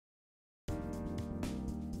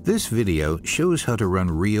This video shows how to run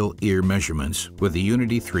real ear measurements with the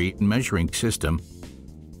Unity 3 measuring system.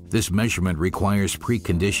 This measurement requires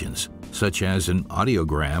preconditions, such as an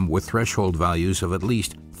audiogram with threshold values of at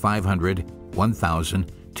least 500,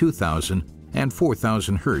 1000, 2000, and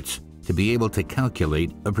 4000 Hz to be able to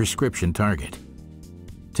calculate a prescription target.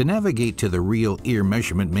 To navigate to the Real Ear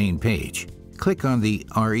Measurement main page, click on the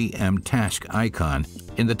REM task icon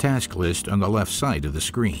in the task list on the left side of the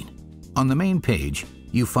screen. On the main page,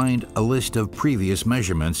 you find a list of previous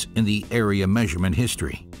measurements in the area measurement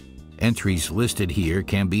history. Entries listed here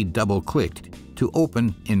can be double-clicked to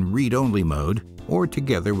open in read-only mode or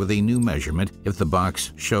together with a new measurement if the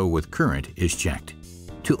box Show with Current is checked.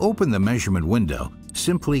 To open the measurement window,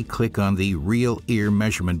 simply click on the Real Ear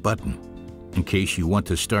Measurement button. In case you want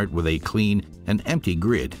to start with a clean and empty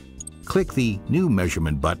grid, click the New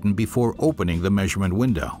Measurement button before opening the measurement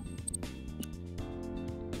window.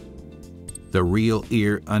 The Real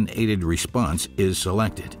Ear Unaided response is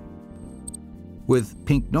selected, with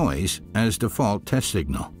pink noise as default test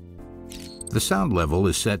signal. The sound level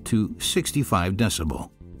is set to 65 decibel.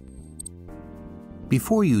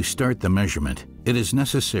 Before you start the measurement, it is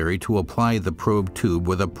necessary to apply the probe tube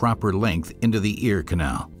with a proper length into the ear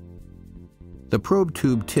canal. The probe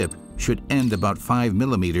tube tip should end about 5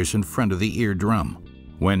 mm in front of the eardrum.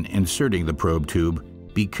 When inserting the probe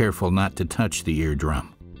tube, be careful not to touch the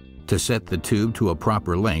eardrum. To set the tube to a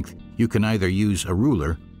proper length, you can either use a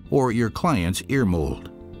ruler or your client's ear mold.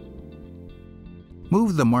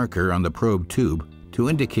 Move the marker on the probe tube to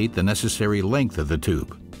indicate the necessary length of the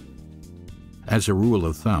tube. As a rule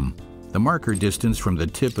of thumb, the marker distance from the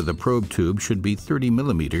tip of the probe tube should be 30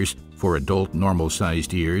 mm for adult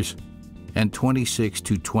normal-sized ears and 26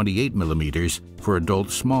 to 28 mm for adult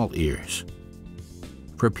small ears.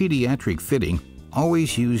 For pediatric fitting,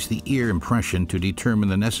 always use the ear impression to determine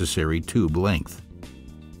the necessary tube length.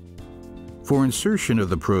 For insertion of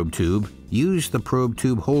the probe tube, use the probe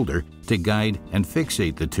tube holder to guide and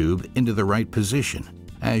fixate the tube into the right position,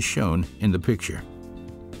 as shown in the picture.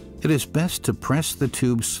 It is best to press the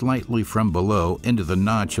tube slightly from below into the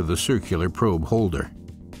notch of the circular probe holder.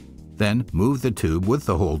 Then move the tube with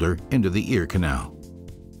the holder into the ear canal.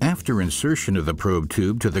 After insertion of the probe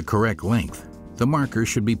tube to the correct length, the marker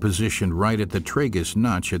should be positioned right at the tragus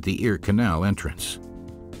notch at the ear canal entrance.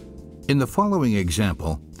 In the following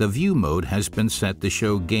example, the view mode has been set to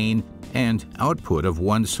show gain and output of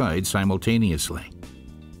one side simultaneously.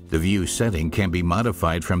 The view setting can be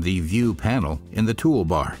modified from the View panel in the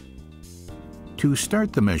toolbar. To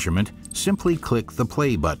start the measurement, simply click the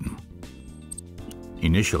Play button.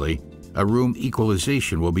 Initially, a room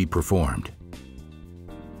equalization will be performed.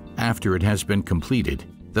 After it has been completed,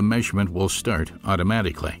 the measurement will start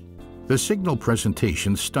automatically. The signal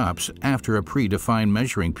presentation stops after a predefined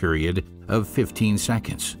measuring period of 15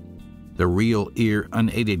 seconds. The Real Ear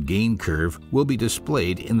Unaided Gain curve will be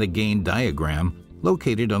displayed in the gain diagram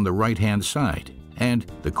located on the right-hand side, and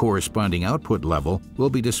the corresponding output level will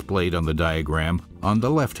be displayed on the diagram on the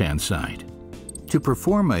left-hand side. To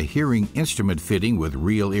perform a hearing instrument fitting with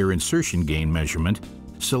Real Ear Insertion Gain measurement,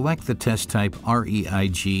 select the test type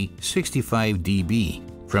REIG 65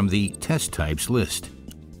 dB from the Test Types list.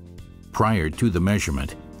 Prior to the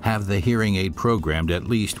measurement, have the hearing aid programmed at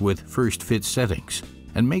least with First Fit settings,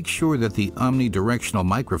 and make sure that the omnidirectional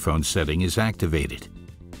microphone setting is activated.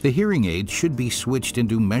 The hearing aid should be switched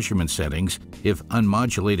into measurement settings if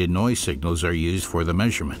unmodulated noise signals are used for the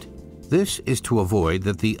measurement. This is to avoid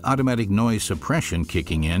that the automatic noise suppression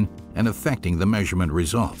kicking in and affecting the measurement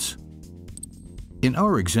results. In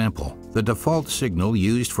our example, the default signal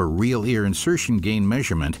used for Real Ear Insertion Gain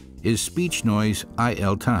measurement is speech noise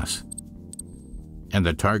IL-TAS, and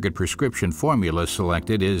the target prescription formula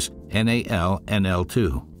selected is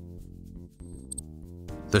NAL-NL2.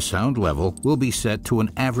 The sound level will be set to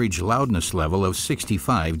an average loudness level of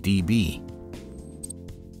 65 dB.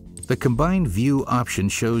 The combined view option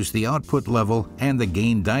shows the output level and the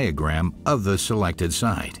gain diagram of the selected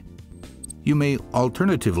side. You may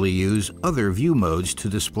alternatively use other view modes to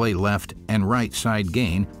display left and right side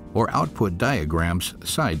gain or output diagrams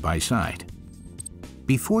side by side.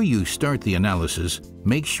 Before you start the analysis,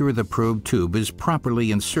 make sure the probe tube is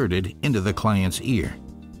properly inserted into the client's ear.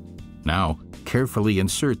 Now, carefully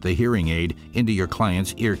insert the hearing aid into your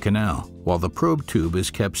client's ear canal while the probe tube is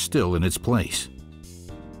kept still in its place.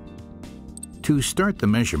 To start the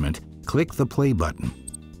measurement, click the Play button.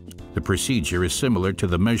 The procedure is similar to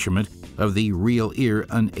the measurement of the Real Ear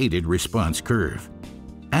Unaided response curve.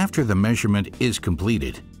 After the measurement is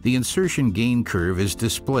completed, the insertion gain curve is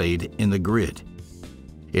displayed in the grid.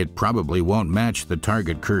 It probably won't match the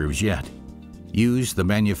target curves yet. Use the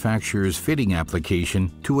manufacturer's fitting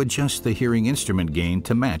application to adjust the hearing instrument gain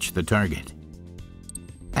to match the target.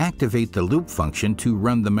 Activate the loop function to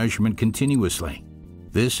run the measurement continuously.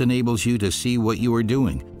 This enables you to see what you are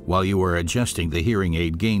doing while you are adjusting the hearing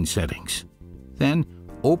aid gain settings. Then,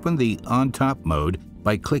 open the On Top mode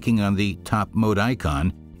by clicking on the Top Mode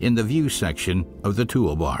icon in the View section of the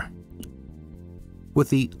toolbar. With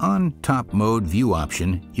the On Top Mode view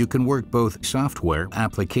option, you can work both software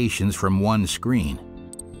applications from one screen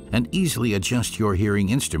and easily adjust your hearing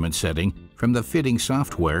instrument setting from the fitting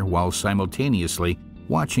software while simultaneously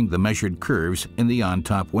watching the measured curves in the On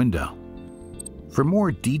Top window. For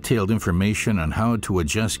more detailed information on how to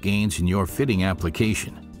adjust gains in your fitting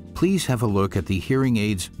application, please have a look at the hearing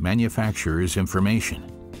aid's manufacturer's information.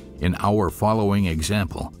 In our following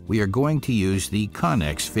example, we are going to use the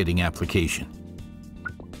Connex fitting application.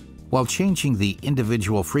 While changing the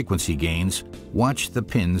individual frequency gains, watch the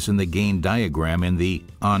pins in the gain diagram in the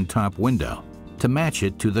On Top window to match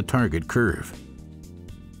it to the target curve.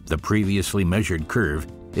 The previously measured curve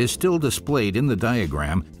is still displayed in the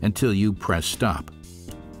diagram until you press stop.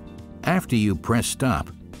 After you press stop,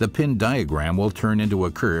 the pin diagram will turn into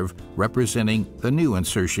a curve representing the new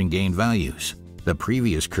insertion gain values. The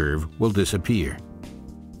previous curve will disappear.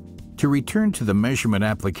 To return to the measurement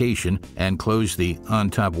application and close the On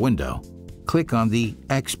Top window, click on the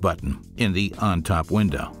X button in the On Top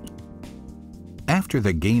window. After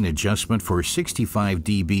the gain adjustment for 65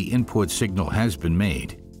 dB input signal has been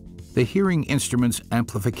made, the hearing instrument's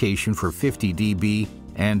amplification for 50 dB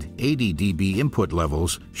and 80 dB input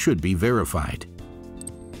levels should be verified.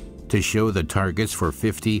 To show the targets for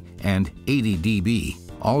 50 and 80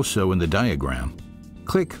 dB, also in the diagram,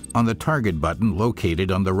 click on the Target button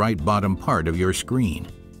located on the right bottom part of your screen.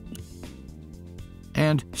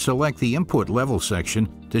 And select the Input Level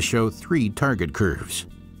section to show 3 target curves.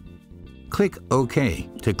 Click OK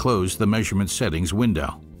to close the measurement settings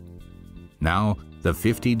window. Now, the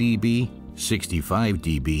 50 dB, 65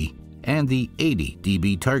 dB, and the 80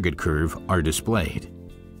 dB target curve are displayed.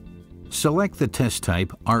 Select the test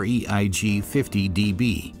type REIG 50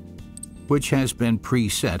 dB, which has been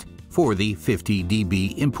preset for the 50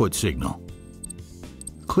 dB input signal.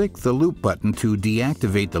 Click the Loop button to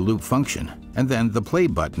deactivate the loop function, and then the Play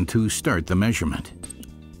button to start the measurement.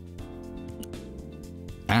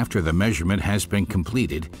 After the measurement has been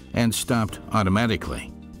completed and stopped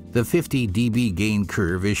automatically, the 50 dB gain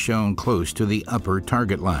curve is shown close to the upper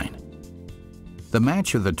target line. The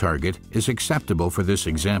match of the target is acceptable for this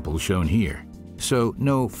example shown here, so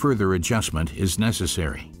no further adjustment is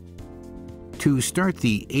necessary. To start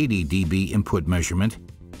the 80 dB input measurement,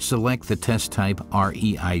 select the test type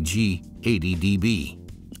REIG 80 dB,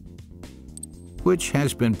 which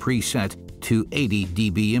has been preset to 80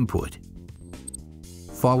 dB input.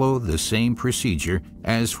 Follow the same procedure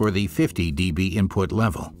as for the 50 dB input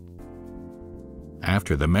level.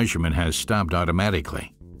 After the measurement has stopped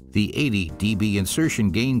automatically, the 80 dB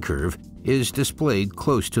insertion gain curve is displayed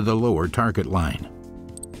close to the lower target line.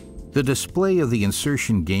 The display of the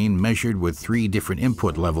insertion gain measured with 3 different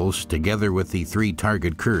input levels together with the 3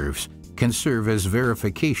 target curves can serve as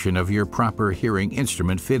verification of your proper hearing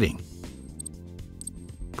instrument fitting.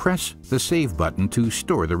 Press the Save button to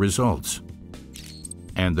store the results,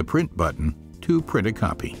 and the Print button to print a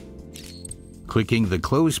copy. Clicking the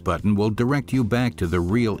Close button will direct you back to the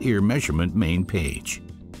Real Ear Measurement main page.